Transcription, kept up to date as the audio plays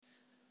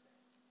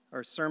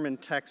Our sermon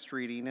text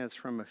reading is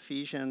from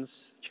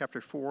Ephesians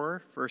chapter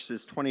 4,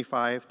 verses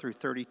 25 through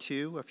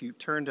 32. If you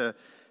turn to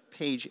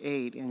page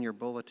 8 in your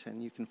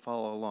bulletin, you can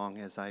follow along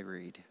as I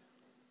read.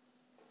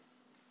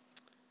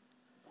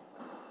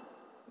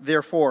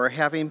 Therefore,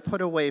 having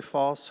put away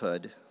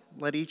falsehood,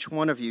 let each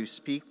one of you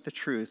speak the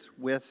truth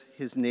with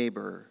his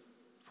neighbor,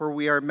 for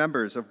we are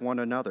members of one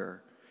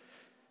another.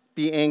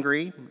 Be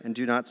angry and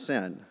do not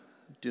sin.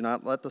 Do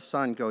not let the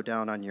sun go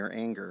down on your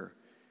anger,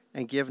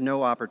 and give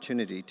no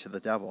opportunity to the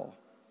devil.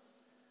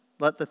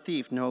 Let the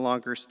thief no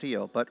longer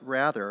steal, but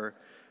rather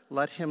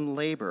let him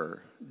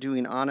labor,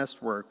 doing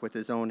honest work with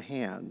his own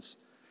hands,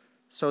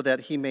 so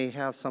that he may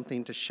have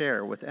something to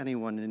share with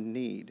anyone in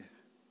need.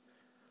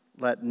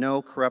 Let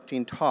no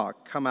corrupting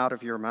talk come out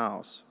of your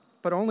mouths,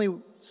 but only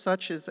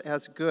such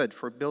as good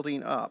for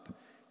building up,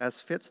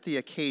 as fits the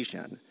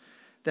occasion,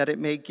 that it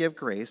may give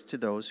grace to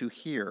those who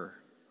hear.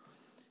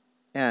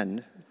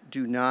 And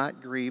do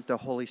not grieve the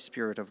Holy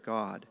Spirit of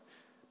God,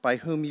 by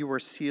whom you were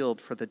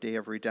sealed for the day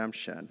of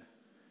redemption.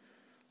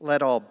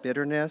 Let all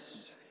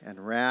bitterness and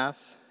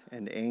wrath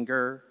and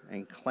anger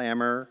and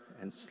clamor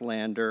and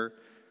slander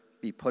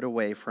be put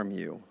away from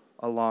you,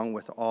 along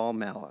with all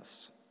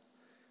malice.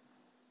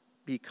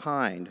 Be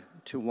kind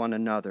to one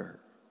another,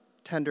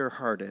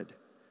 tender-hearted,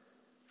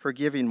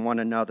 forgiving one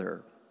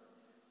another,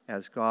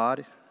 as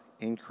God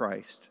in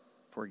Christ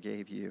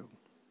forgave you.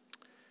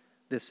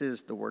 This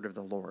is the word of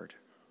the Lord.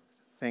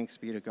 Thanks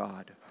be to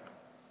God.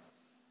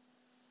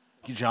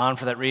 Thank you, John,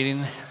 for that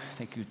reading.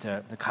 Thank you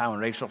to Kyle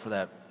and Rachel for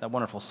that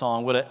wonderful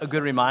song. What a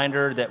good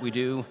reminder that we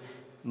do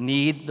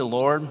need the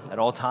Lord at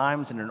all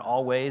times and in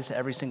all ways,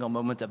 every single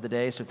moment of the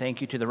day. So thank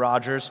you to the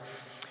Rogers.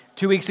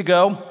 2 weeks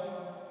ago,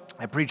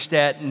 I preached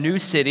at New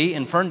City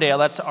in Ferndale.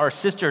 That's our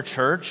sister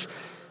church.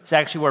 It's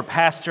actually where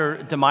Pastor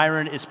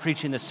DeMyron is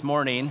preaching this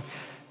morning.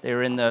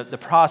 They're in the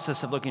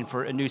process of looking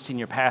for a new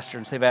senior pastor,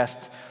 and so they've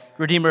asked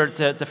Redeemer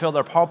to fill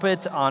their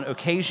pulpit on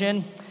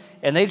occasion,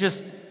 and they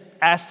just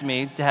asked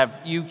me to have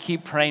you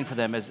keep praying for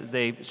them as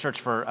they search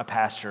for a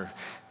pastor.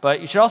 But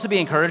you should also be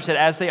encouraged that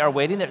as they are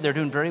waiting, they're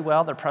doing very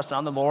well. They're pressing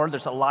on the Lord.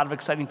 There's a lot of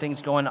exciting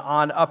things going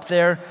on up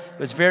there. It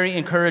was very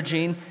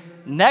encouraging.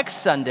 Next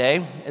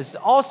Sunday is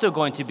also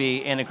going to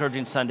be an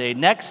encouraging Sunday.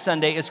 Next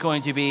Sunday is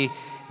going to be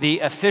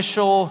the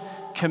official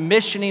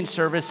commissioning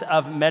service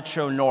of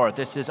Metro North.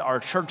 This is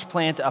our church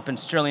plant up in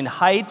Sterling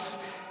Heights.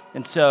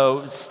 And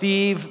so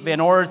Steve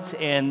Van Ort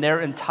and their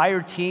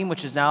entire team,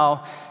 which is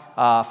now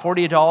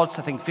 40 adults,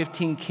 I think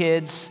 15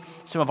 kids,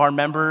 some of our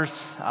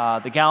members,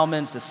 the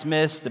Galmans, the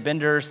Smiths, the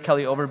Binders,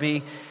 Kelly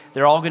Overby,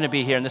 they're all going to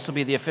be here, and this will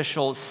be the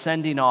official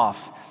sending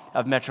off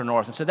of Metro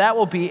North. And so that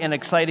will be an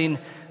exciting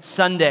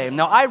Sunday.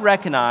 Now, I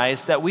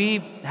recognize that we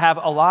have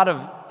a lot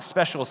of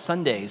special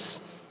Sundays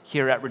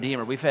here at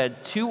Redeemer. We've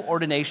had 2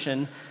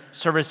 ordination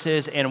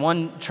services and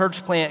 1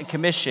 church plant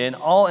commission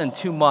all in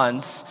 2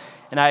 months.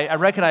 And I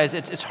recognize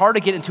it's hard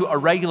to get into a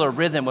regular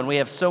rhythm when we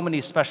have so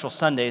many special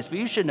Sundays, but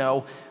you should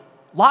know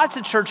lots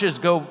of churches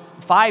go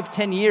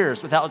 5-10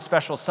 years without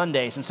special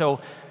Sundays. And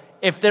so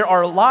if there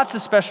are lots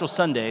of special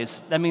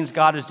Sundays, that means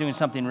God is doing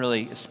something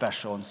really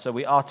special. And so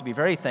we ought to be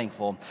very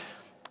thankful.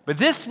 But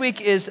this week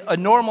is a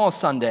normal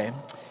Sunday.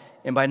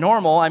 And by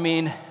normal, I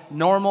mean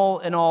normal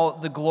in all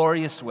the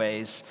glorious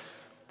ways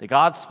that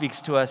God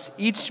speaks to us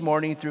each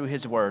morning through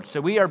his word.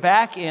 So we are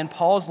back in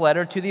Paul's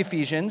letter to the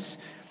Ephesians.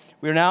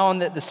 We are now on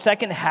the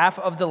second half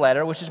of the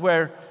letter, which is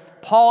where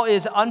Paul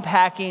is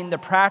unpacking the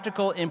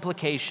practical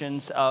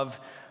implications of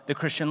the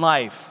Christian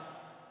life.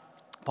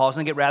 Paul's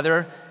going to get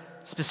rather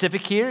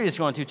specific here. He's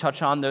going to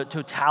touch on the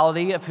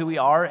totality of who we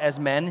are as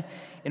men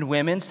and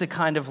women. It's the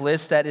kind of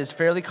list that is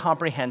fairly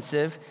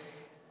comprehensive.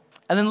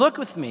 And then look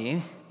with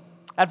me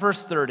at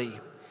verse 30,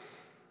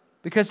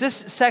 because this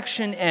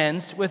section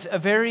ends with a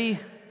very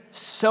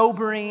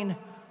sobering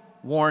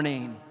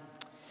warning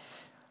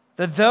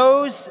that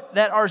those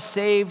that are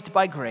saved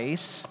by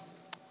grace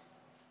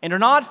and are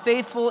not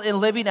faithful in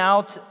living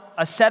out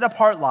a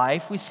set-apart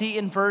life, we see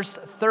in verse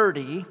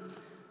 30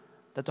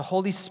 that the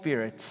Holy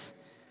Spirit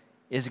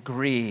is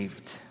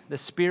grieved. The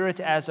Spirit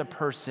as a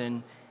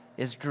person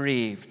is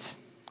grieved.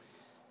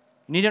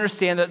 You need to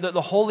understand that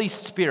the Holy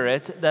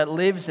Spirit that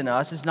lives in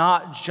us is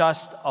not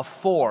just a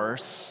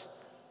force,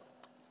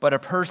 but a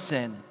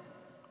person,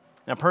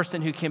 and a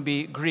person who can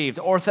be grieved.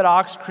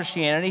 Orthodox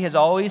Christianity has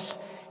always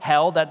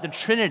held that the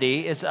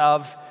Trinity is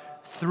of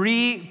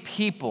 3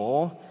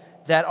 people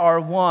that are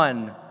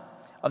one,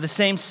 of the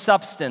same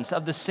substance,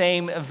 of the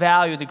same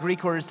value. The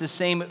Greek word is the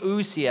same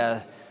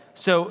ousia.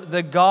 So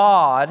the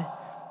God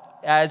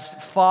as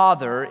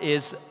Father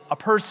is a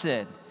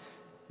person.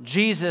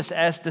 Jesus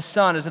as the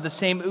Son is of the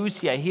same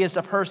ousia. He is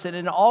a person.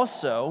 And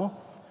also,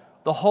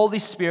 the Holy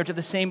Spirit of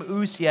the same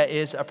ousia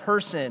is a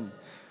person.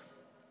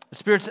 The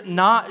Spirit's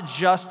not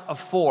just a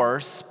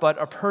force, but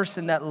a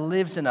person that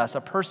lives in us,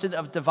 a person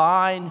of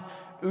divine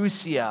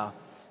ousia.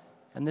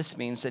 And this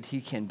means that he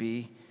can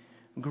be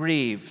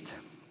grieved.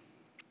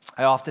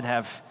 I often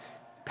have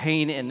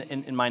pain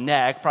in my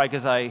neck, probably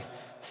because I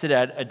sit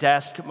at a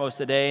desk most of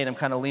the day and I'm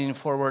kind of leaning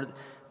forward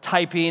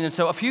typing. And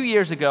so a few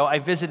years ago, I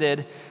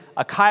visited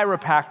a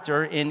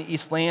chiropractor in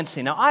East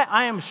Lansing. Now,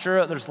 I am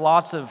sure there's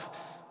lots of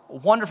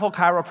wonderful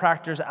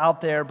chiropractors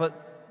out there,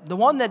 but the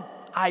one that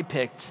I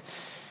picked,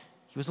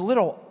 he was a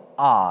little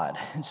odd.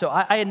 And so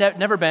I had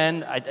never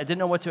been, I didn't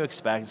know what to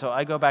expect. So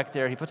I go back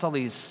there, he puts all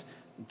these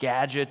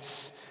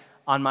gadgets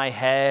on my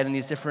head and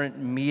these different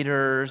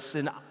meters,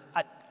 and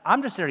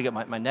I'm just there to get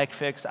my neck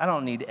fixed. I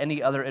don't need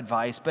any other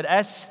advice. But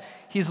as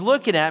he's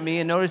looking at me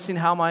and noticing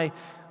how my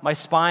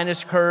spine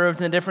is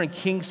curved and the different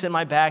kinks in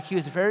my back, he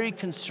was very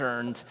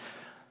concerned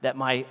that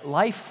my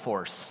life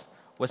force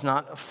was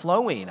not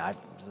flowing.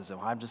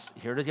 I'm just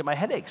here to get my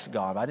headaches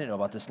gone. I didn't know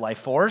about this life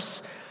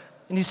force.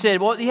 And he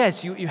said, well,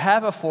 yes, you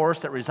have a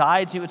force that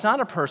resides in you. It's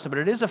not a person, but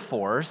it is a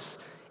force.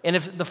 And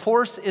if the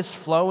force is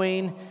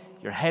flowing,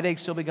 your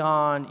headaches will be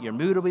gone, your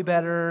mood will be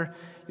better,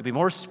 you'll be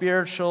more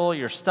spiritual,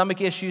 your stomach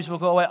issues will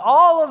go away.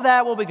 All of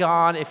that will be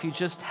gone if you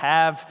just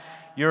have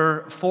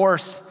your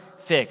force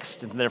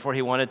fixed. And therefore,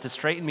 he wanted to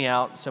straighten me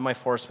out so my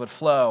force would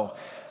flow.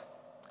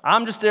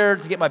 I'm just there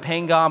to get my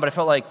pain gone, but I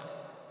felt like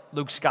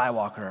Luke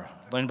Skywalker,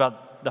 learning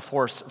about the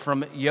force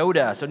from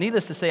Yoda. So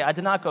needless to say, I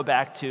did not go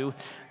back to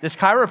this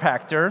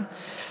chiropractor.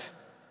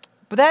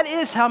 But that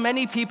is how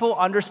many people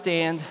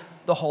understand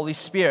the Holy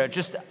Spirit,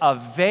 just a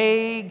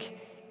vague,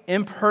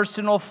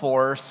 impersonal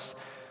force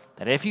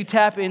that if you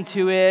tap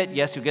into it,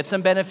 yes, you'll get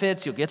some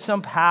benefits, you'll get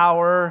some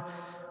power,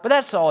 but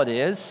that's all it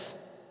is,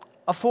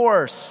 a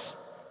force.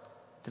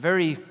 It's a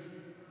very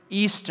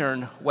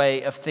Eastern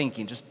way of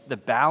thinking, just the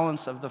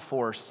balance of the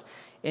force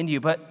in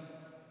you. But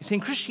you see,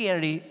 in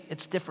Christianity,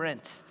 it's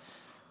different.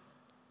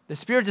 The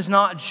Spirit is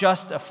not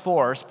just a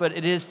force, but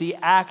it is the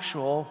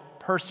actual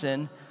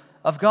person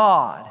of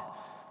God.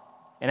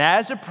 And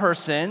as a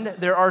person,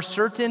 there are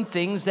certain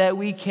things that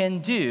we can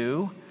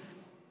do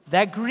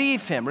that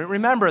grieve him.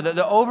 Remember that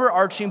the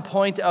overarching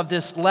point of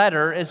this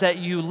letter is that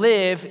you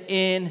live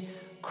in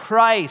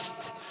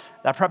Christ.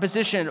 That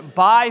preposition,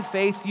 by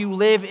faith you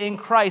live in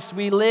Christ.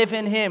 We live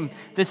in him.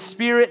 The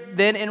Spirit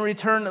then in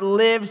return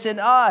lives in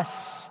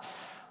us.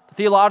 The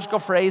theological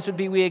phrase would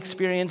be we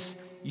experience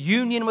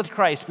union with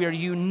Christ. We are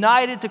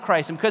united to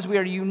Christ. And because we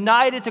are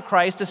united to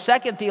Christ, the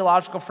second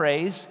theological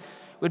phrase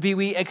would be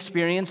we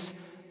experience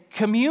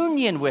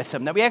communion with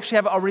him. That we actually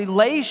have a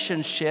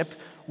relationship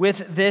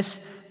with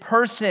this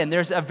person.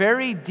 There's a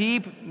very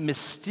deep,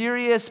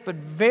 mysterious, but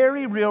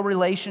very real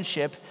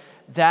relationship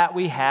that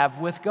we have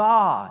with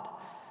God.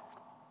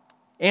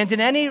 And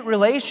in any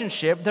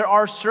relationship, there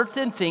are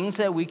certain things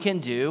that we can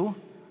do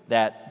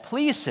that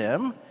please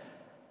him,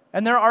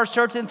 and there are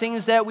certain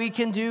things that we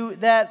can do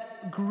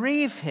that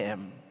grieve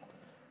him.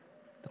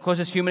 The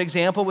closest human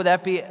example would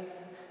that be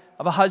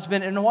of a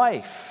husband and a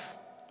wife,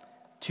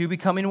 two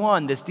becoming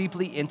one, this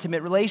deeply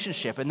intimate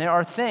relationship. And there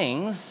are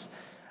things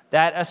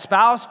that a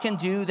spouse can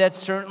do that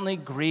certainly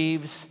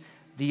grieves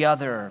the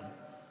other.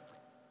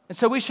 And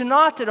so we should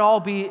not at all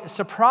be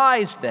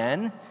surprised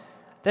then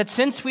that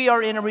since we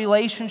are in a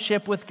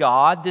relationship with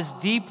God, this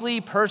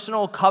deeply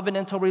personal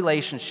covenantal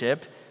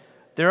relationship,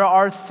 there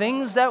are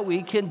things that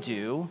we can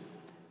do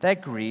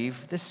that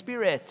grieve the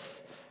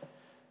Spirit.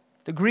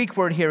 The Greek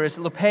word here is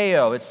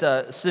lupeo. It's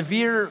a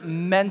severe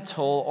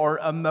mental or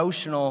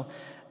emotional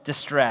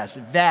distress,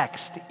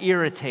 vexed,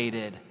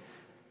 irritated,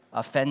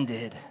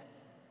 offended.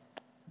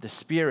 The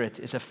Spirit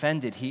is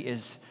offended. He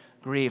is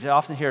grieved. I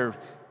often hear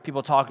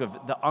people talk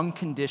of the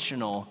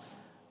unconditional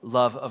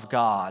love of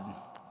God.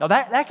 Now,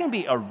 that can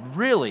be a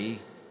really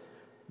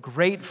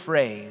great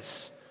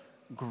phrase.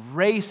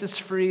 Grace is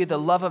free. The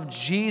love of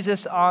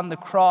Jesus on the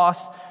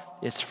cross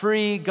is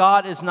free.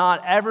 God is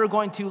not ever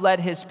going to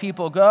let his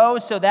people go.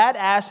 So that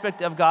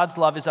aspect of God's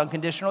love is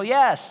unconditional,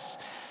 yes.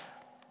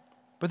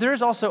 But there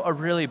is also a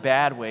really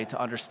bad way to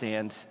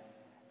understand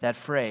that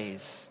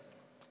phrase.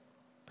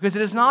 Because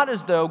it is not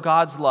as though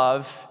God's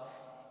love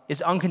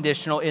is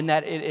unconditional in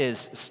that it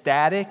is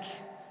static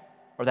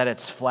or that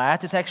it's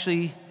flat. It's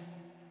actually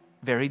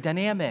very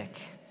dynamic.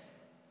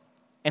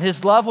 And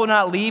his love will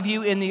not leave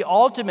you in the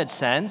ultimate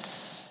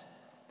sense,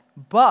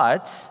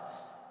 but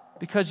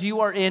because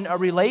you are in a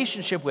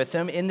relationship with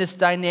him, in this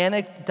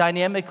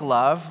dynamic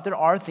love, there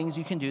are things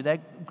you can do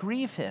that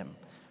grieve him.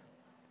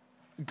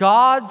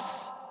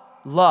 God's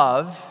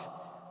love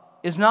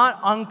is not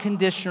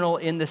unconditional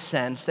in the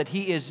sense that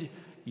he is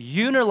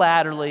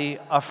unilaterally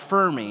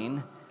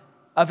affirming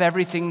of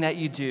everything that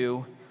you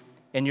do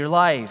in your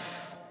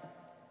life.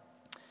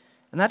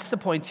 And that's the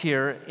point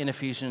here in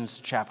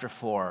Ephesians chapter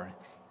 4.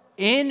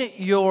 In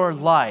your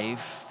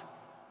life,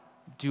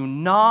 do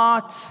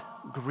not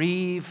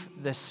grieve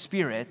the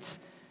Spirit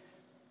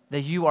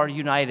that you are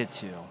united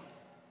to.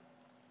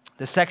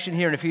 The section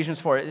here in Ephesians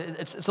 4,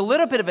 it's a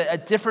little bit of a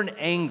different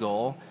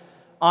angle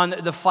on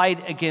the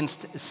fight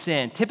against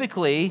sin.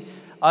 Typically,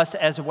 us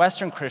as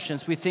Western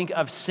Christians, we think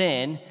of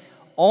sin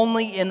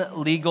only in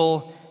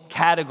legal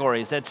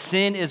categories, that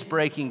sin is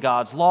breaking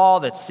God's law,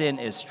 that sin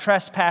is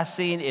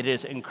trespassing, it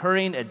is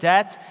incurring a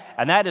debt,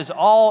 and that is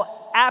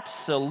all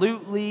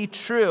absolutely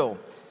true.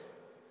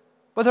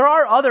 But there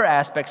are other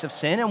aspects of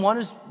sin, and one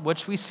is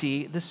which we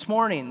see this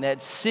morning,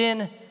 that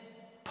sin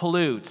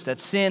pollutes, that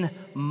sin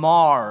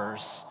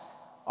mars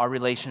our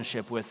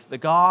relationship with the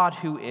God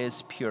who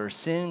is pure.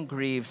 Sin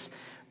grieves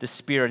the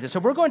Spirit. And so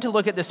we're going to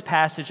look at this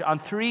passage on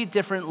 3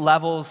 different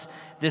levels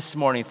this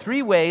morning,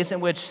 3 ways in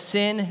which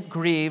sin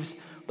grieves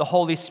the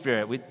Holy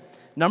Spirit.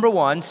 Number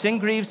 1, sin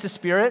grieves the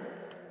Spirit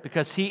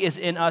because he is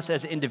in us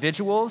as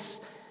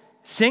individuals.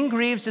 Sin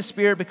grieves the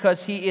Spirit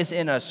because he is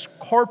in us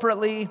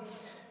corporately.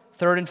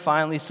 Third and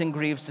finally, sin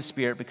grieves the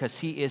Spirit because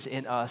he is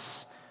in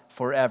us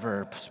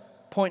forever.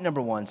 Point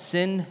number 1,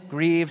 sin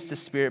grieves the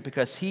Spirit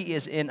because he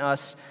is in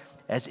us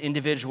as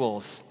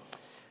individuals.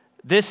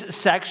 This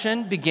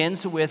section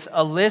begins with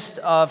a list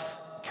of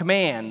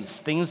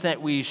commands, things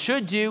that we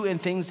should do and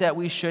things that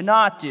we should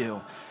not do.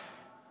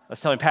 I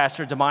was telling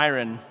Pastor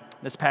DeMyron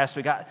this past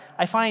week,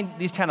 I find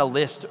these kind of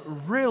lists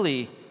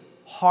really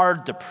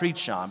hard to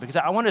preach on because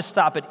I want to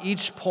stop at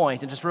each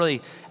point and just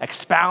really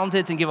expound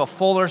it and give a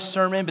fuller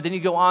sermon, but then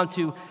you go on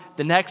to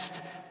the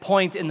next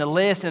point in the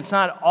list and it's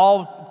not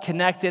all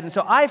connected. And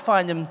so I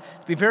find them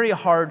to be very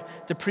hard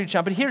to preach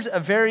on. But here's a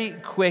very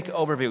quick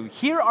overview.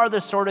 Here are the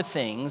sort of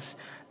things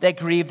that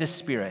grieve the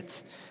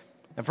Spirit.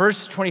 In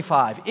verse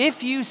 25,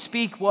 if you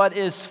speak what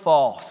is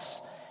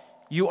false,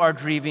 you are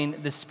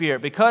grieving the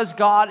Spirit. Because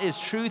God is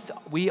truth,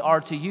 we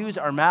are to use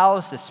our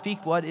mouths to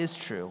speak what is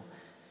true.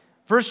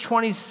 Verse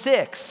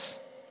 26,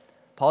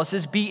 Paul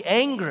says, be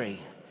angry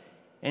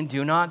and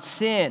do not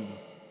sin.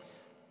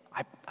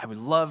 I would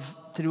love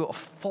to do a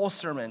full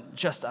sermon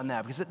just on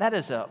that because that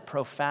is a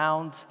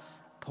profound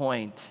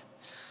point.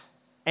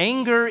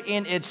 Anger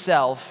in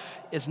itself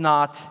is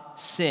not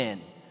sin.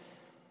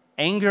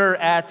 Anger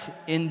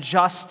at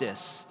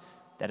injustice,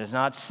 that is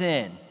not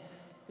sin.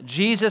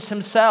 Jesus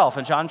himself,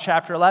 in John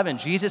chapter 11,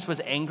 Jesus was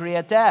angry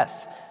at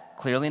death,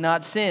 clearly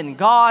not sin.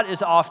 God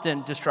is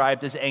often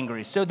described as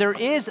angry. So there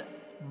is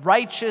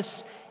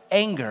righteous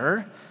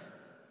anger,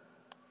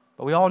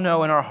 but we all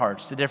know in our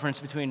hearts the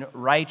difference between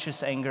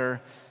righteous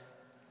anger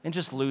and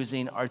just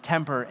losing our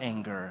temper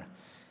anger,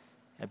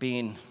 at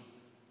being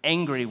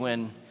angry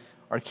when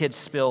our kids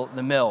spill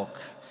the milk,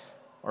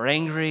 or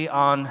angry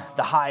on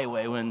the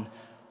highway when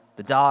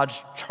the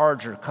Dodge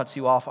Charger cuts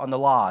you off on the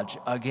lodge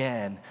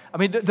again. I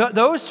mean,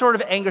 those sort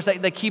of angers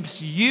that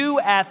keeps you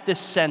at the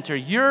center.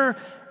 You're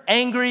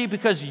angry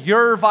because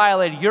you're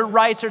violated, your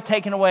rights are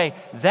taken away.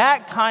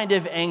 That kind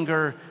of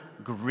anger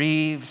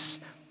grieves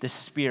the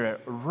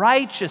Spirit.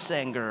 Righteous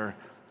anger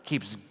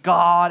keeps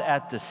God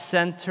at the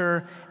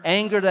center.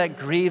 Anger that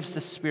grieves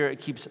the Spirit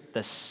keeps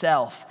the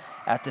self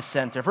at the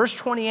center. Verse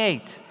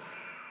 28,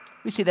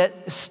 we see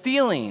that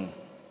stealing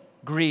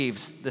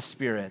grieves the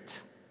Spirit.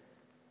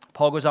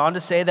 Paul goes on to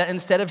say that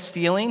instead of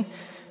stealing,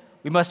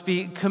 we must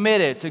be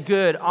committed to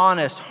good,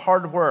 honest,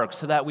 hard work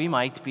so that we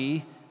might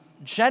be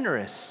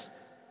generous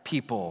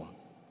people.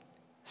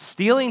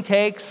 Stealing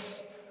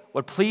takes.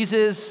 What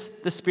pleases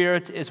the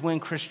Spirit is when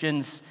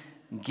Christians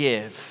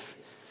give.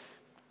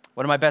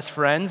 One of my best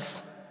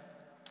friends,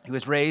 he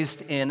was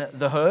raised in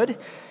the hood,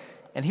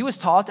 and he was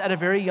taught at a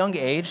very young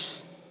age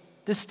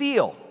to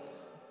steal.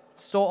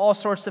 Stole all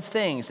sorts of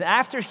things.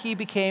 After he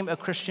became a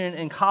Christian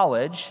in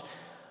college,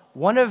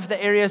 one of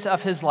the areas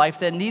of his life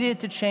that needed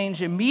to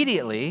change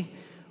immediately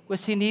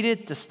was he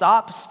needed to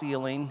stop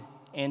stealing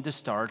and to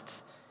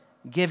start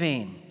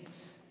giving.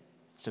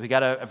 So he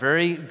got a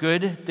very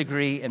good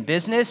degree in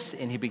business,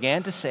 and he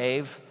began to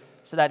save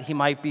so that he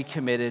might be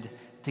committed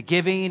to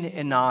giving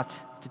and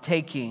not to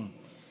taking.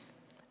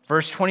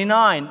 Verse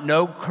 29,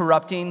 no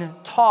corrupting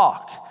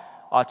talk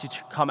ought to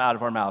come out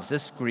of our mouths.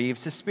 This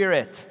grieves the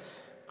Spirit.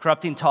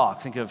 Corrupting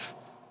talk, think of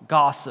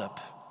gossip,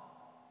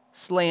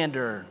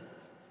 slander,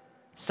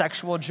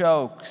 sexual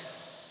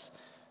jokes,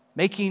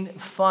 making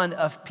fun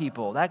of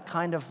people. That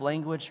kind of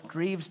language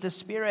grieves the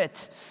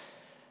Spirit.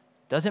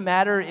 Doesn't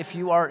matter if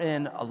you are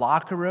in a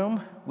locker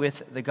room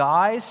with the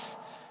guys,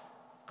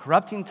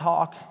 corrupting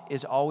talk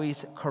is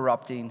always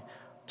corrupting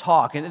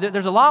talk. And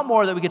there's a lot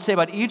more that we could say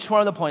about each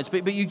one of the points,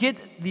 but you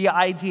get the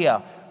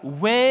idea.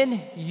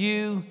 When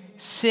you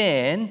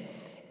sin,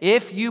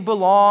 if you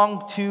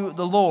belong to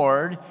the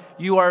Lord,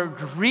 you are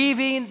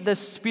grieving the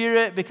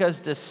Spirit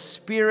because the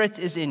Spirit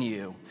is in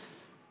you.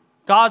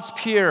 God's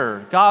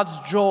pure, God's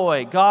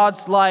joy,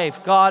 God's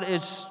life, God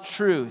is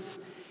truth.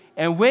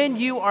 And when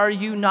you are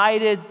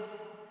united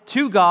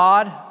to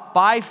God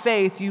by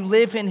faith, you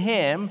live in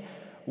Him.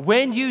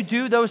 When you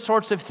do those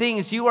sorts of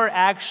things, you are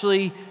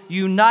actually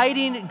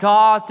uniting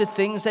God to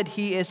things that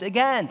He is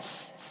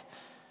against.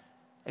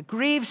 It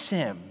grieves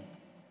Him.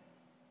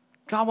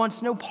 God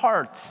wants no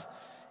part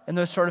in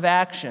those sort of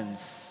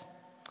actions.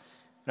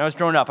 When I was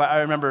growing up, I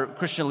remember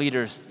Christian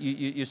leaders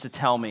used to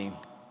tell me,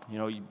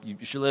 you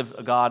should live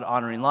a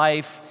God-honoring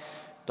life.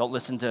 Don't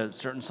listen to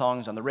certain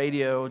songs on the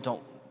radio.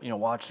 Don't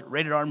watch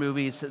rated R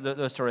movies,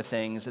 those sort of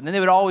things. And then they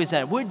would always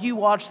end, would you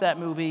watch that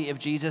movie if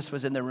Jesus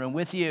was in the room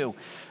with you?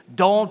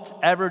 Don't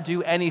ever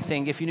do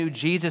anything if you knew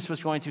Jesus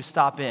was going to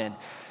stop in. And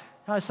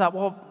I just thought,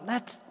 well,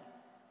 that's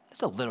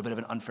a little bit of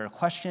an unfair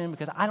question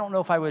because I don't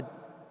know if I would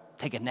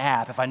take a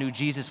nap if I knew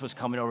Jesus was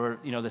coming over,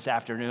 this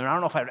afternoon. I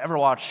don't know if I'd ever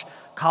watch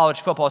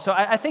college football. So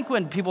I think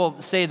when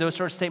people say those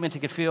sort of statements, it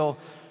could feel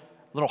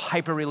a little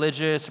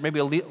hyper-religious or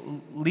maybe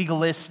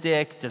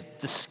legalistic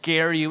to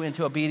scare you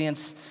into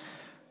obedience.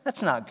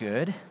 That's not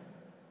good.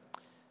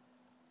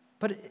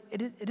 But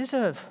it is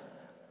a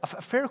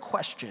fair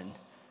question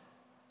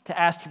to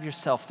ask of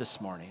yourself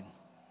this morning.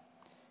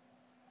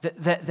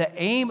 The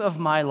aim of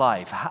my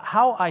life,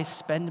 how I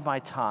spend my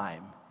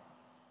time,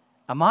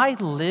 am I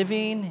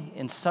living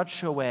in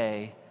such a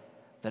way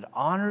that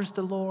honors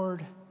the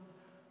Lord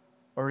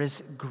or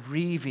is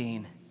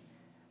grieving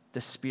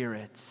the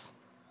Spirit?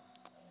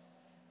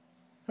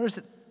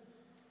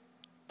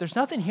 There's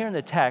nothing here in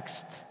the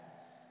text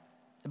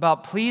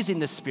about pleasing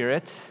the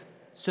Spirit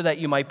so that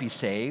you might be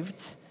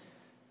saved.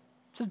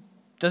 It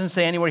doesn't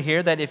say anywhere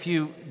here that if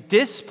you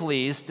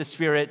displease the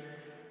Spirit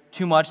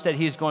too much that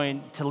he's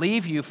going to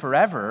leave you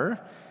forever.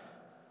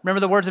 Remember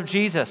the words of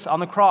Jesus on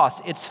the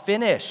cross, it's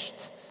finished.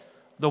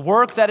 The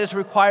work that is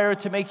required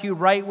to make you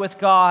right with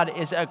God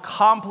is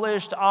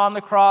accomplished on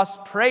the cross.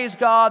 Praise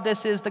God,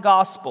 this is the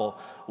gospel.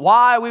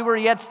 While we were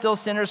yet still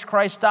sinners,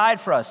 Christ died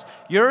for us.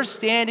 Your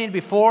standing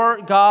before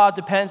God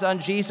depends on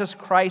Jesus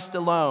Christ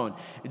alone.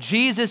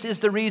 Jesus is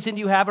the reason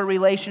you have a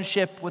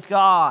relationship with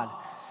God.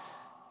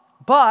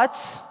 But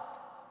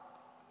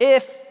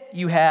if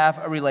you have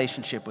a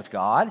relationship with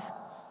God,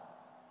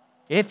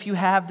 if you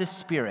have the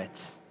Spirit,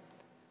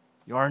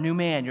 you are a new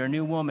man, you're a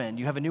new woman,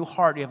 you have a new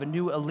heart, you have a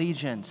new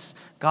allegiance.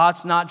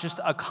 God's not just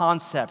a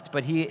concept,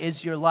 but he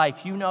is your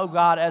life. You know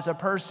God as a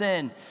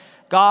person.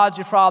 God's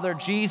your Father,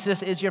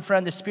 Jesus is your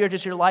friend, the Spirit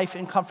is your life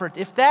and comfort.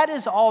 If that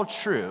is all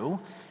true,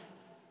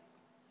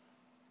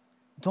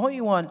 don't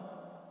you want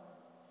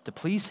to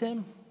please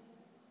him?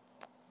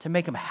 To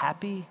make him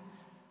happy?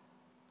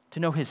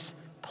 To know his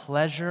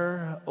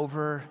pleasure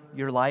over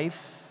your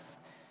life?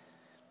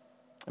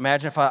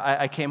 Imagine if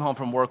I came home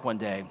from work one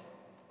day.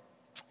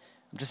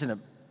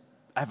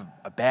 I have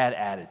a bad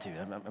attitude.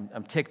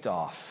 I'm ticked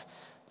off.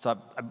 So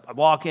I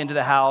walk into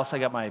the house. I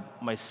got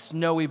my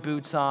snowy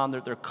boots on.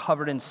 They're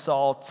covered in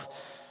salt.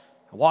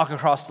 I walk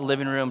across the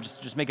living room,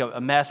 just make a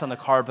mess on the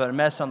carpet, a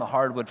mess on the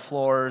hardwood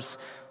floors.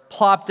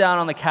 Plop down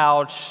on the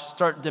couch.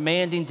 Start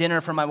demanding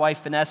dinner from my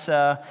wife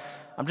Vanessa.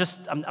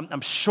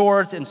 I'm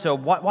short, and so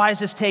why is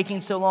this taking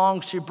so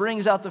long? She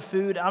brings out the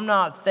food. I'm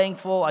not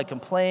thankful. I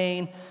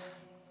complain.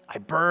 I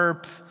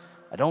burp.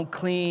 I don't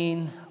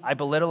clean. I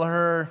belittle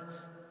her.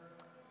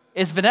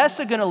 Is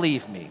Vanessa going to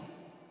leave me?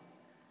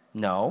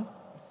 No.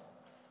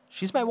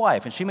 She's my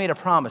wife, and she made a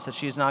promise that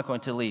she is not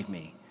going to leave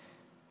me.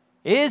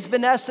 Is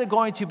Vanessa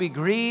going to be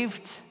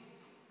grieved?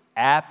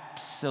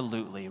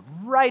 Absolutely.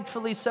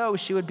 Rightfully so,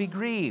 she would be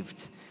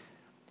grieved.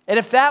 And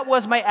if that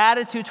was my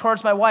attitude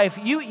towards my wife,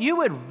 you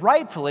would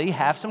rightfully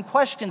have some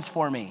questions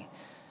for me.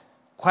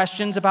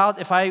 Questions about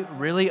if I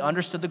really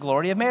understood the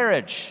glory of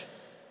marriage.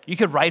 You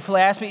could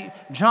rightfully ask me,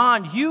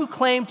 John, you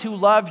claim to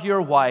love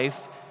your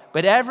wife,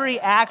 but every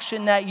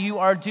action that you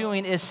are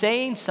doing is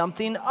saying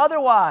something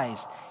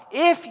otherwise.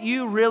 If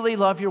you really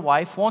love your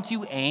wife, won't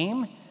you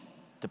aim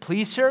to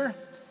please her,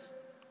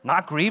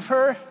 not grieve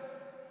her?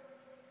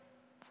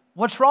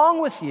 What's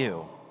wrong with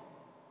you?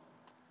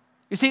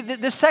 You see,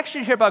 this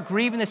section here about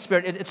grieving the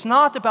Spirit, it's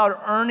not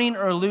about earning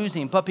or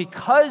losing, but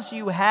because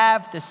you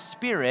have the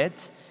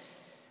Spirit,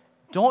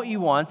 don't you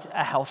want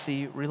a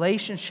healthy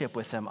relationship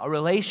with him, a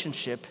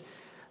relationship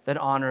that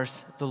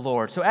honors the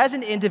Lord? So as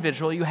an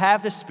individual, you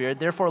have the Spirit,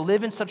 therefore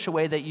live in such a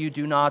way that you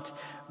do not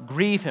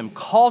grieve him.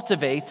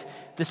 Cultivate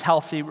this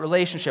healthy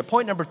relationship.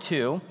 Point number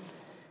 2,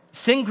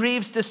 sin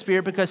grieves the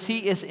Spirit because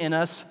he is in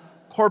us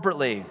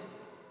corporately.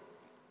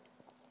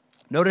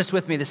 Notice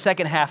with me the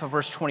second half of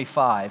verse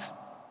 25.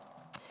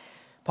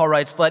 Paul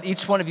writes, let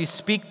each one of you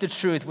speak the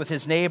truth with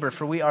his neighbor,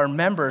 for we are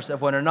members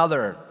of one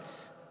another.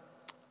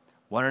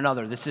 One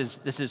another. This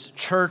is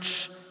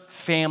church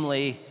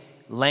family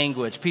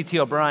language. P.T.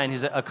 O'Brien,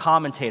 he's a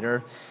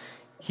commentator.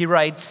 He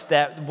writes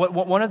that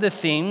one of the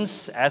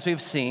themes, as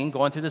we've seen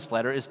going through this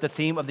letter, is the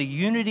theme of the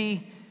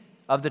unity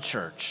of the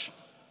church.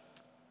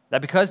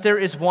 That because there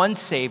is one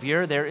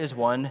Savior, there is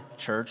one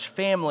church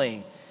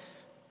family.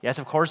 Yes,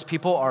 of course,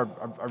 people are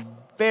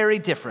very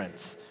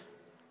different.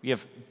 We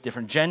have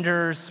different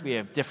genders, we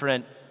have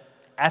different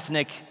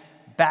ethnic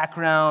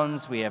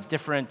backgrounds, we have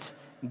different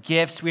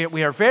gifts.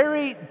 We are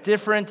very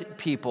different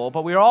people,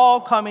 but we are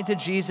all coming to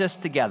Jesus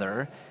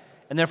together,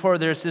 and therefore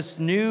there's this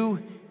new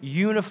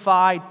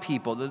unified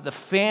people, the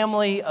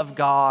family of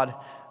God,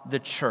 the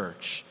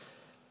church.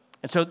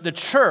 And so the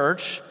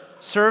church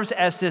serves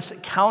as this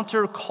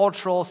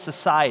countercultural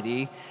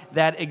society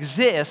that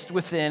exists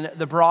within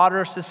the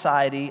broader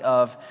society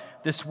of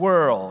this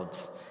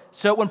world.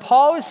 So when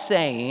Paul is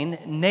saying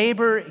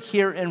neighbor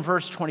here in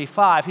verse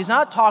 25, he's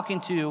not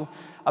talking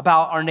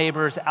about our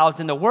neighbors out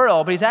in the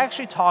world, but he's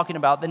actually talking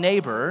about the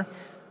neighbor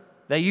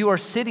that you are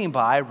sitting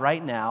by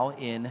right now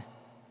in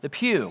the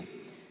pew.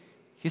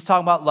 He's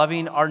talking about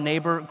loving our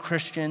neighbor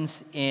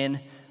Christians in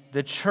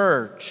the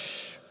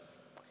church.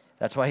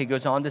 That's why he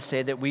goes on to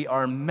say that we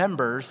are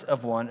members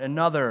of one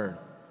another.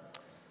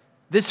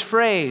 This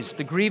phrase,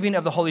 the grieving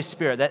of the Holy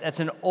Spirit, that's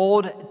an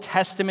Old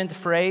Testament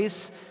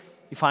phrase.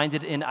 You find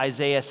it in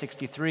Isaiah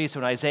 63. So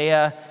in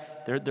Isaiah,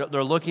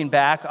 they're looking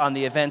back on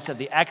the events of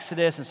the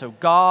Exodus. And so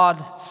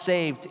God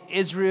saved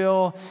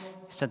Israel.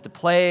 He sent the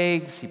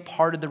plagues. He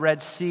parted the Red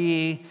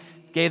Sea,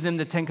 gave them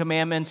the Ten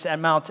Commandments at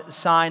Mount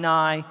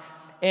Sinai.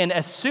 And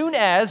as soon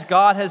as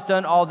God has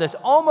done all this,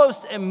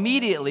 almost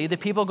immediately, the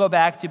people go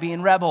back to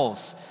being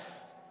rebels.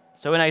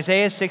 So in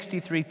Isaiah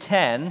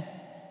 63:10,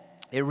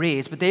 it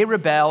reads, "But they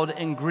rebelled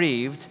and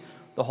grieved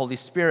the Holy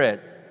Spirit."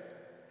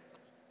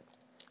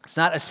 It's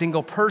not a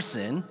single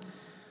person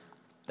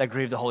that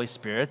grieved the Holy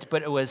Spirit,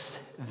 but it was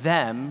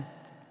them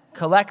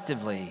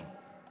collectively.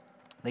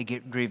 They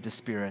grieved the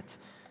Spirit.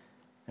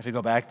 If we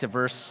go back to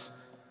verse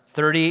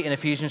 30 in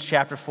Ephesians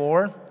chapter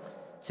 4, it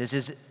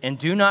says, "And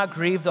do not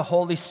grieve the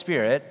Holy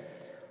Spirit,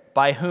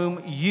 by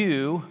whom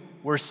you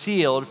were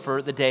sealed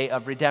for the day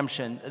of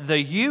redemption." The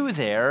 "you"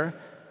 there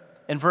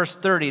in verse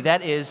 30,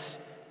 that is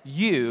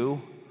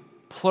you,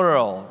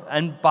 plural,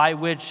 and by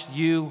which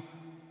you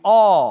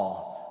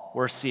all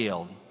were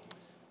sealed.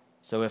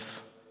 So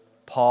if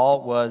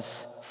Paul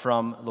was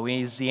from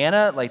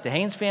Louisiana, like the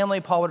Haynes family,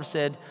 Paul would have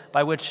said,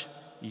 by which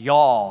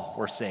y'all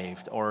were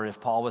saved. Or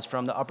if Paul was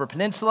from the Upper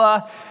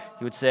Peninsula,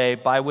 he would say,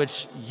 by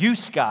which you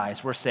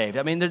guys were saved.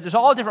 I mean, there's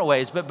all different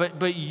ways,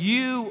 but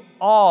you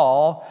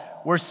all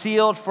were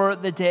sealed for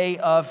the day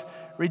of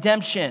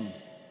redemption.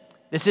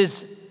 This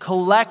is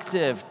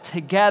collective,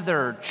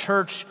 together,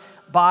 church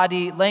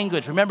body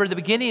language. Remember the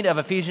beginning of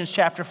Ephesians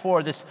chapter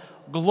 4, this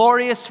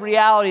glorious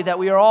reality that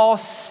we are all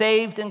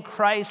saved in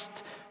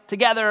Christ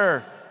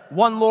together.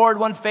 One Lord,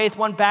 one faith,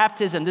 one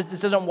baptism. This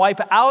doesn't wipe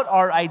out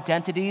our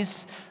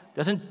identities,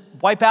 doesn't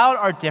wipe out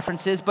our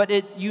differences, but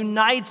it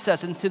unites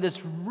us into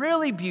this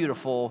really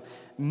beautiful,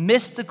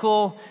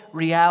 mystical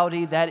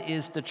reality that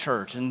is the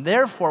church. And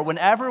therefore,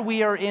 whenever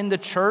we are in the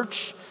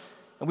church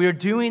and we are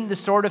doing the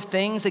sort of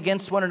things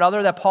against one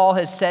another that Paul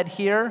has said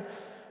here,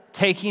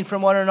 taking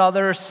from one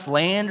another,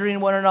 slandering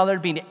one another,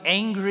 being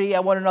angry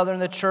at one another in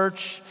the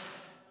church,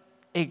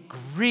 it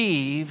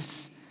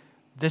grieves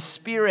the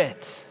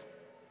Spirit.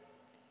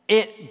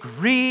 It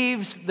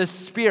grieves the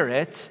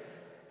Spirit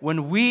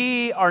when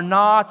we are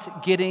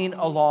not getting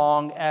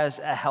along as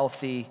a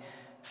healthy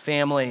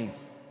family.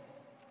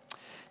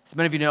 As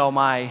many of you know,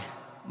 my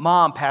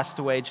mom passed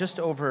away just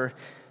over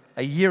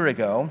a year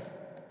ago.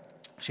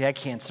 She had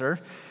cancer.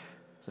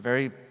 It's a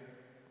very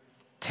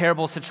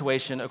terrible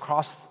situation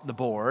across the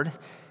board.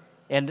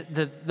 And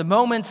the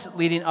moments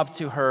leading up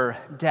to her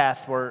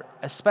death were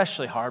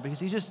especially hard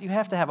because you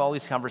have to have all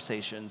these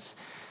conversations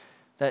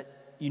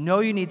that you know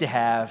you need to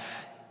have,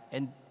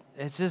 and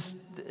it's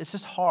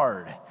just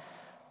hard.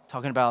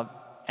 Talking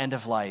about end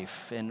of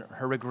life and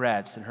her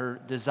regrets and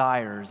her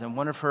desires. And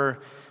one of her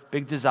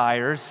big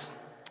desires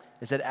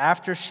is that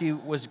after she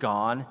was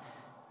gone,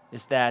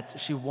 is that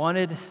she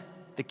wanted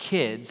the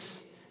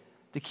kids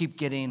to keep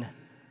getting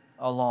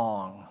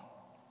along.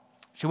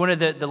 She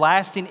wanted the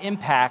lasting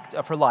impact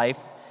of her life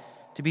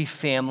to be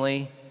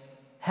family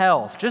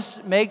health.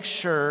 Just make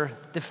sure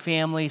the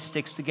family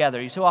sticks together.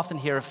 You so often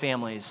hear of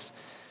families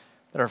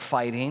that are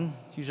fighting,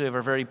 usually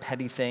over very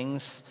petty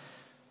things,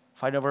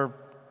 fighting over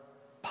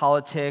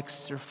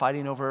politics, or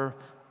fighting over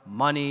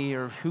money,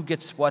 or who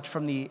gets what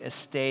from the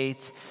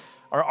estate,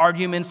 or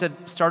arguments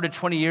that started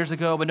 20 years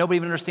ago, but nobody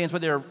even understands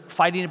what they're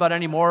fighting about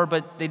anymore,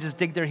 but they just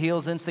dig their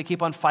heels in, so they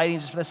keep on fighting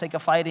just for the sake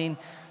of fighting.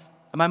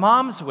 And my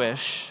mom's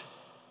wish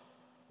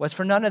was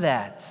for none of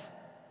that.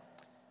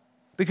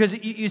 Because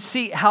you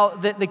see how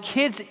the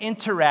kids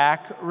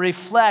interact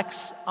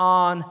reflects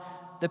on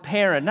the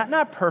parent.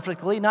 Not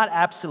perfectly, not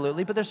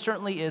absolutely, but there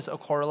certainly is a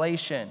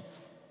correlation.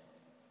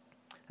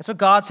 That's what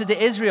God said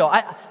to Israel.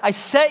 I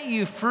set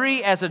you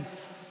free as a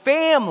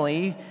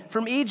family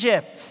from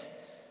Egypt.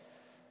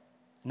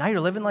 Now you're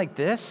living like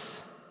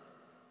this?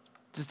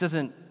 It just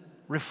doesn't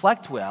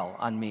reflect well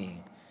on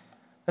me.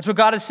 That's what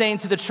God is saying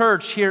to the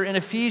church here in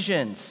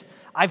Ephesians.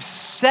 I've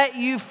set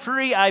you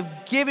free.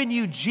 I've given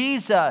you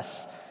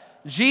Jesus.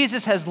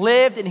 Jesus has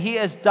lived and he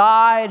has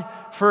died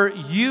for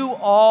you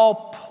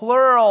all,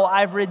 plural.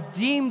 I've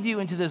redeemed you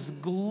into this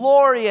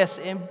glorious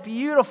and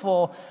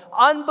beautiful,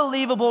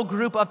 unbelievable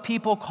group of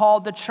people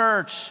called the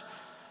church.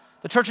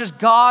 The church is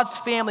God's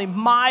family,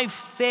 my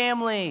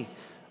family.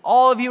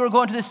 All of you are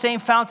going to the same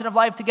fountain of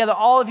life together.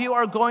 All of you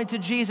are going to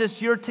Jesus.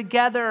 You're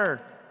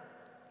together.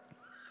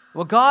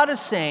 What God is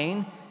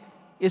saying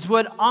is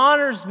what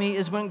honors me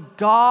is when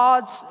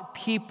God's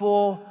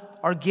people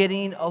are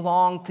getting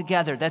along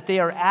together, that they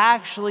are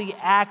actually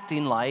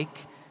acting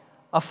like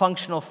a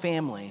functional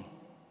family.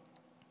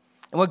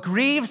 And what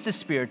grieves the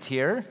Spirit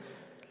here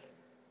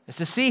is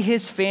to see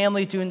his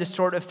family doing the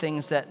sort of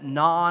things that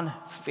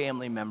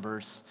non-family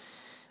members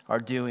are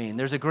doing.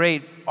 There's a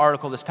great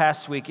article this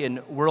past week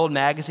in World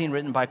Magazine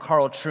written by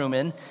Carl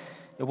Trueman.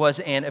 It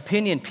was an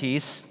opinion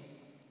piece.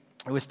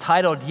 It was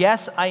titled,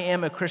 "Yes, I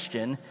Am a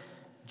Christian,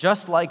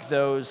 Just Like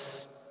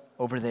Those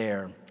Over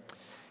There."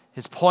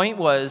 His point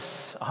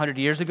was, 100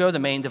 years ago, the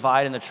main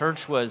divide in the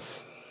church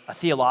was a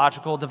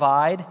theological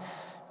divide.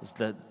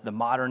 There's the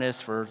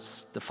modernist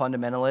versus the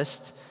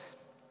fundamentalist.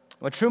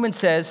 What Truman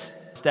says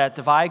is that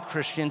divide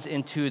Christians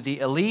into the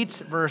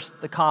elites versus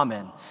the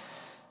common.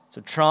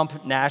 So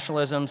Trump,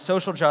 nationalism,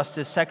 social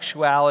justice,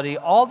 sexuality,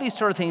 all these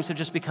sort of things have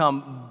just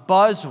become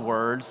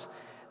buzzwords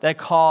that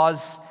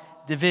cause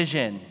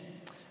division.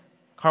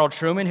 Carl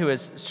Truman, who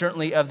is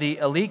certainly of the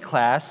elite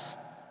class,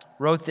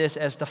 wrote this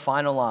as the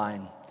final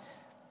line.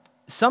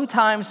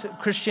 Sometimes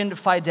Christian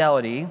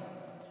fidelity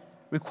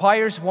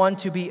requires one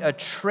to be a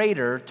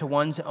traitor to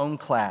one's own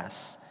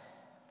class.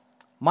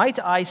 Might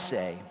I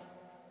say,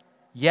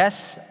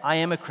 yes, I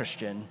am a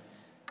Christian,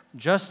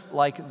 just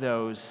like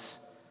those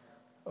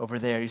over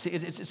there. You see,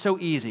 it's so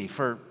easy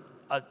for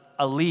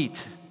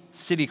elite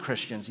city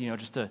Christians,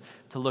 just to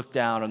look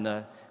down on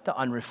the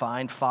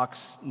unrefined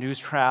Fox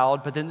News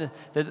crowd. But then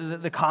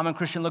the common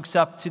Christian looks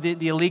up to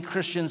the elite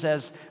Christians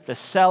as the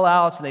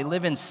sellouts, and they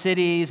live in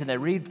cities, and they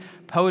read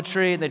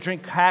poetry, and they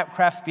drink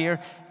craft beer.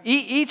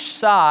 Each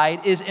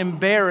side is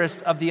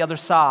embarrassed of the other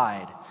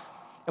side.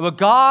 And what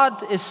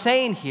God is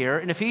saying here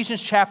in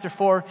Ephesians chapter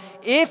 4,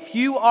 if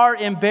you are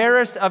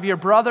embarrassed of your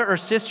brother or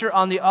sister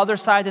on the other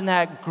side, then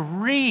that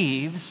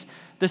grieves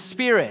the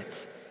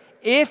Spirit.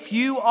 If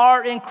you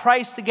are in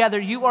Christ together,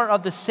 you are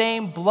of the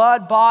same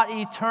blood-bought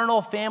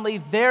eternal family.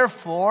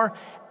 Therefore,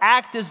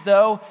 act as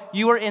though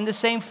you are in the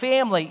same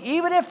family.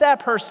 Even if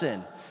that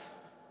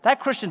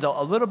Christian's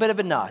a little bit of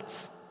a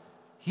nut,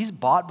 he's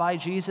bought by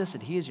Jesus,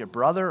 and he is your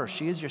brother or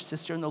she is your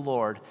sister in the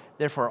Lord.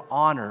 Therefore,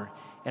 honor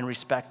and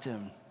respect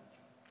him.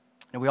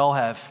 And we all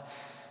have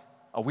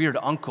a weird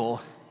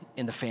uncle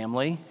in the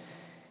family.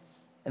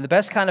 And the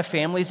best kind of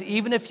families,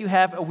 even if you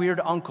have a weird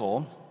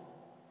uncle,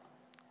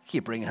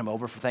 keep bringing him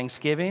over for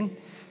Thanksgiving,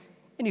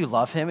 and you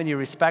love him and you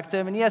respect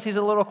him. And yes, he's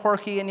a little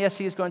quirky, and yes,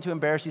 he is going to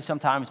embarrass you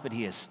sometimes, but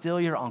he is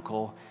still your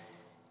uncle,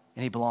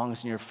 and he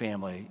belongs in your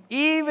family.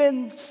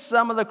 Even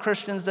some of the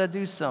Christians that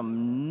do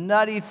some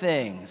nutty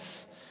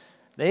things,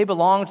 they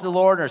belong to the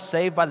Lord and are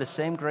saved by the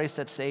same grace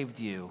that saved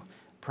you.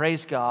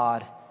 Praise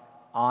God,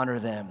 honor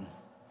them.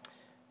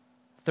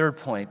 Third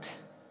point.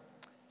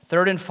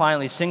 Third and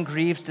finally, sin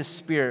grieves the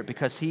Spirit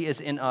because he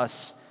is in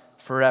us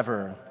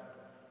forever.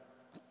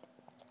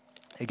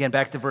 Again,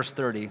 back to verse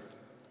 30.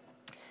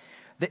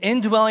 The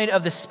indwelling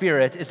of the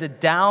Spirit is a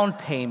down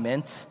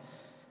payment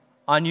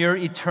on your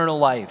eternal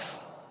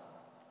life.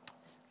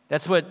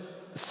 That's what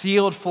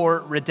sealed for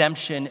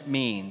redemption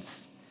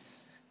means.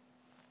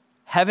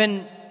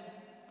 Heaven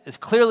is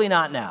clearly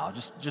not now.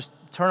 Just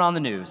turn on the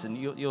news and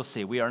you'll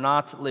see. We are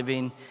not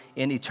living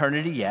in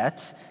eternity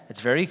yet. It's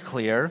very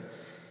clear.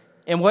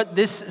 And what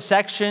this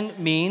section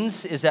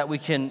means is that we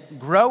can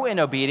grow in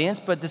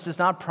obedience, but this does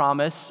not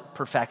promise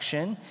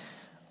perfection.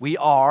 We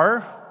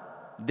are,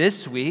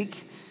 this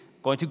week,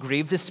 going to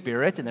grieve the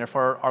Spirit, and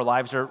therefore our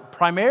lives are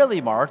primarily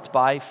marked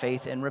by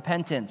faith and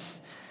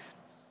repentance.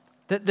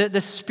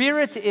 The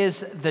Spirit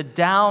is the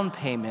down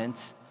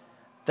payment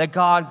that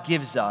God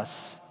gives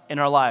us in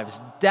our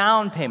lives.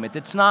 Down payment.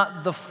 It's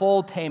not the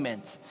full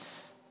payment.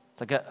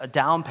 It's like a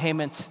down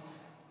payment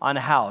on a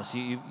house.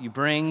 You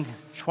bring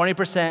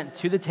 20%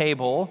 to the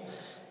table,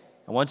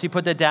 and once you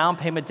put the down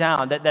payment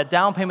down, that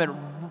down payment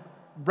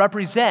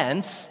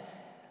represents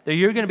that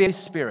you're going to be a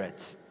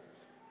Spirit.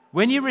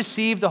 When you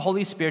receive the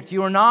Holy Spirit,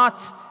 you are not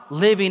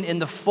living in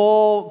the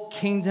full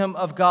kingdom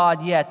of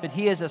God yet, but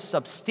he is a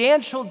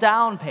substantial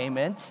down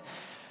payment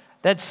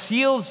that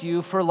seals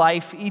you for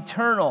life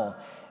eternal.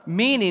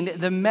 Meaning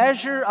the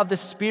measure of the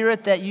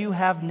Spirit that you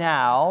have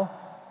now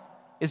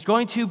is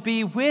going to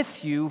be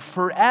with you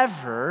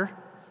forever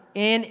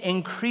in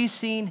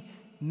increasing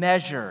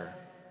measure.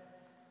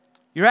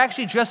 You're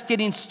actually just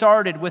getting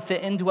started with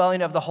the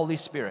indwelling of the Holy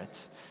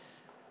Spirit.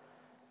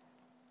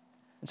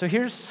 And so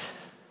here's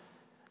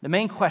the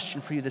main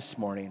question for you this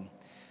morning,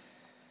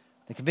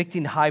 the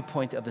convicting high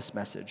point of this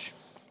message.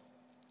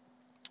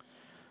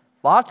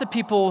 Lots of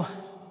people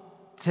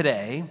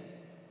today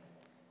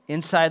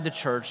inside the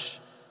church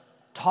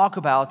talk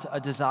about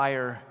a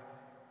desire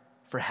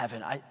for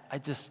heaven. I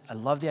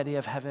love the idea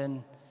of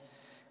heaven,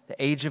 the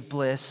age of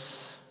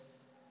bliss,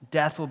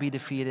 death will be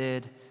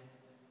defeated,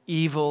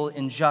 evil,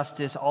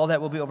 injustice, all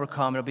that will be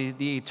overcome. It'll be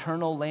the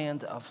eternal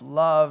land of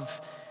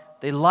love.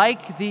 They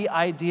like the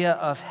idea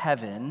of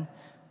heaven,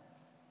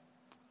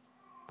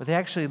 but they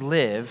actually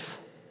live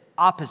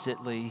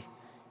oppositely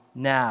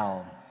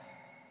now.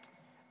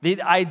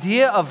 The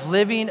idea of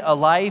living a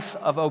life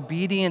of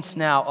obedience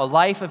now, a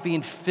life of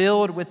being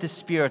filled with the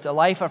Spirit, a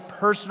life of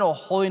personal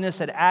holiness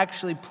that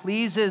actually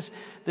pleases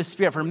the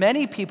Spirit. For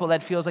many people,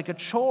 that feels like a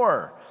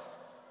chore.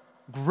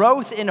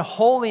 Growth in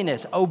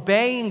holiness,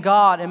 obeying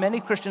God in many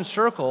Christian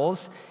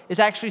circles is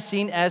actually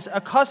seen as a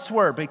cuss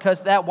word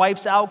because that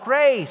wipes out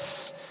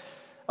grace.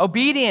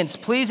 Obedience,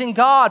 pleasing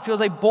God, feels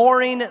like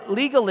boring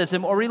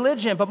legalism or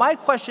religion. But my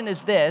question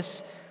is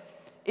this: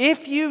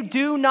 if you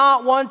do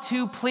not want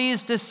to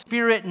please the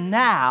Spirit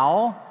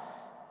now,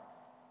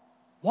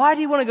 why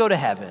do you want to go to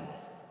heaven?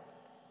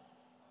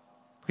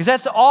 Because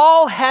that's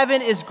all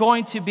heaven is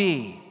going to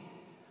be.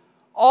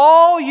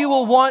 all you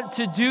will want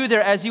to do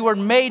there as you are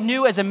made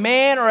new as a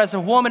man or as a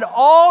woman,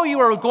 all you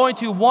are going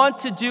to want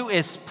to do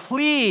is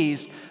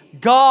please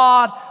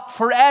God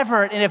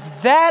forever. And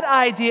if that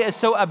idea is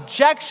so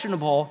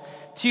objectionable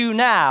to you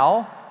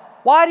now,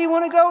 why do you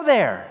want to go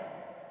there?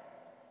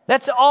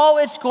 That's all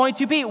it's going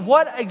to be.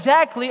 What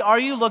exactly are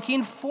you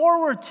looking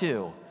forward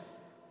to?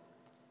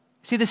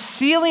 See, the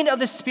sealing of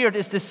the Spirit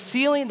is the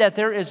sealing that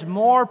there is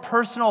more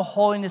personal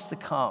holiness to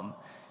come.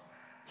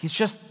 He's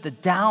just the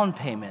down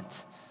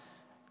payment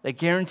that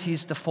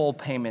guarantees the full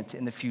payment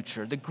in the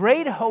future. The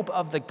great hope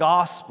of the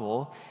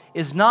gospel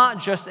is not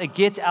just a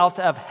get out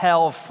of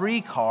hell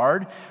free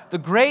card. The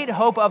great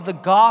hope of the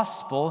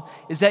gospel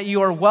is that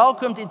you are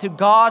welcomed into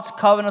God's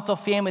covenantal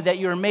family, that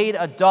you are made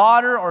a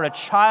daughter or a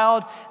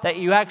child, that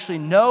you actually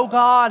know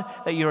God,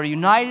 that you are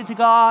united to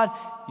God,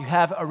 you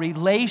have a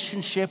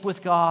relationship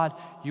with God,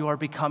 you are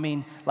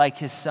becoming like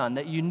His Son,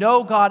 that you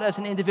know God as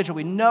an individual.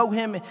 We know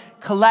Him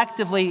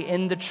collectively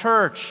in the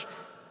church,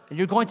 and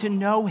you're going to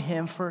know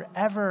Him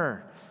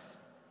forever.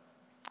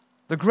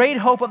 The great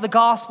hope of the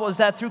gospel is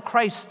that through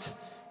Christ,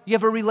 you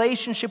have a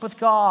relationship with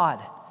God.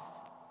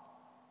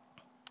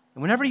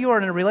 And whenever you are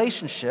in a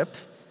relationship,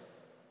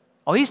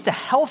 at least a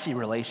healthy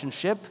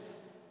relationship,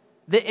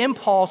 the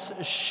impulse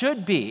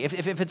should be, if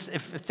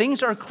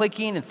things are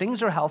clicking and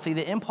things are healthy,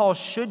 the impulse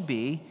should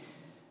be,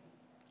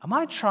 am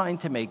I trying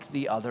to make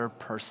the other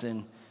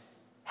person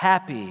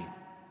happy,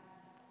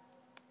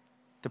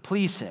 to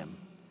please him?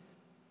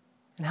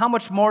 And how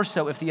much more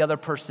so if the other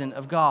person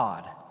of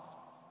God?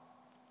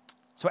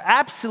 So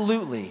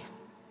absolutely,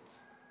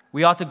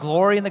 we ought to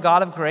glory in the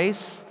God of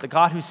grace, the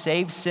God who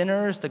saves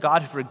sinners, the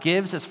God who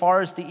forgives as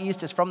far as the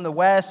east is from the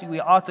west. We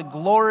ought to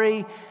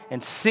glory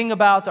and sing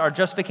about our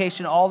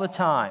justification all the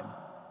time.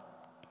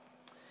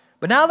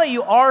 But now that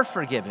you are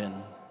forgiven,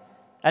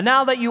 and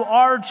now that you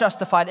are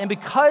justified, and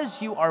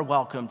because you are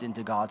welcomed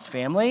into God's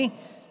family,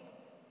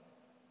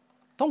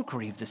 don't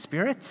grieve the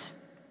Spirit.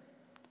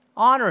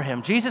 Honor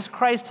Him. Jesus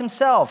Christ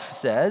Himself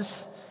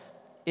says,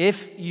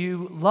 if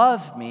you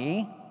love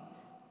me,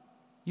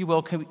 you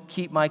will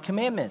keep my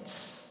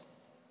commandments.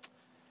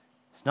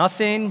 There's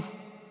nothing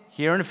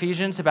here in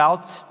Ephesians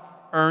about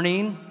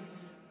earning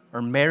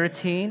or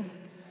meriting.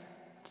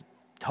 It's a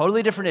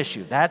totally different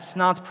issue. That's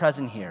not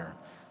present here.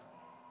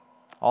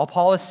 All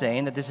Paul is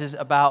saying that this is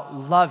about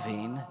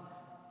loving,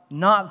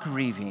 not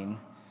grieving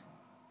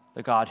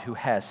the God who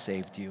has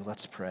saved you.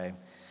 Let's pray.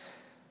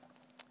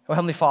 Oh,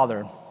 Heavenly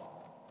Father,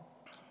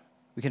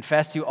 we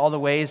confess to you all the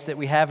ways that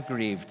we have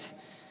grieved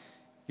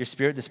your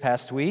Spirit this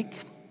past week,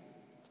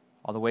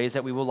 all the ways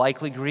that we will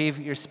likely grieve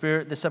your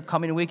Spirit this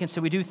upcoming week. And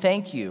so we do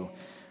thank you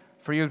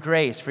for your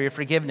grace, for your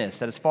forgiveness,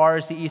 that as far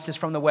as the east is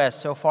from the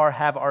west, so far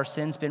have our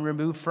sins been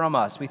removed from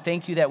us. We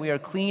thank you that we are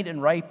clean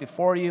and right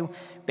before you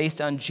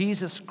based on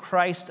Jesus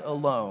Christ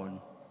alone.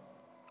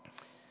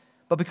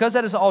 But because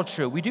that is all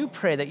true, we do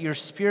pray that your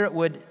Spirit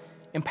would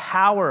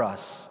empower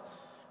us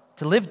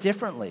to live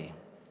differently,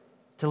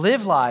 to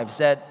live lives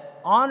that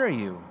honor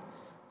you,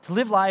 to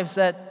live lives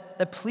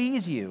that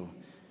please you,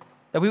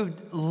 that we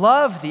would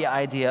love the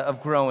idea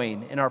of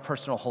growing in our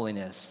personal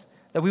holiness,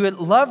 that we would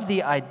love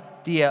the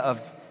idea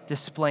of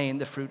displaying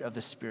the fruit of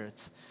the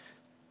Spirit.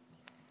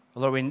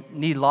 Lord, we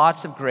need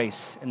lots of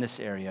grace in this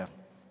area.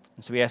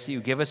 And so we ask that you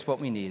give us what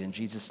we need. In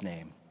Jesus'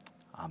 name,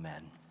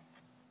 amen.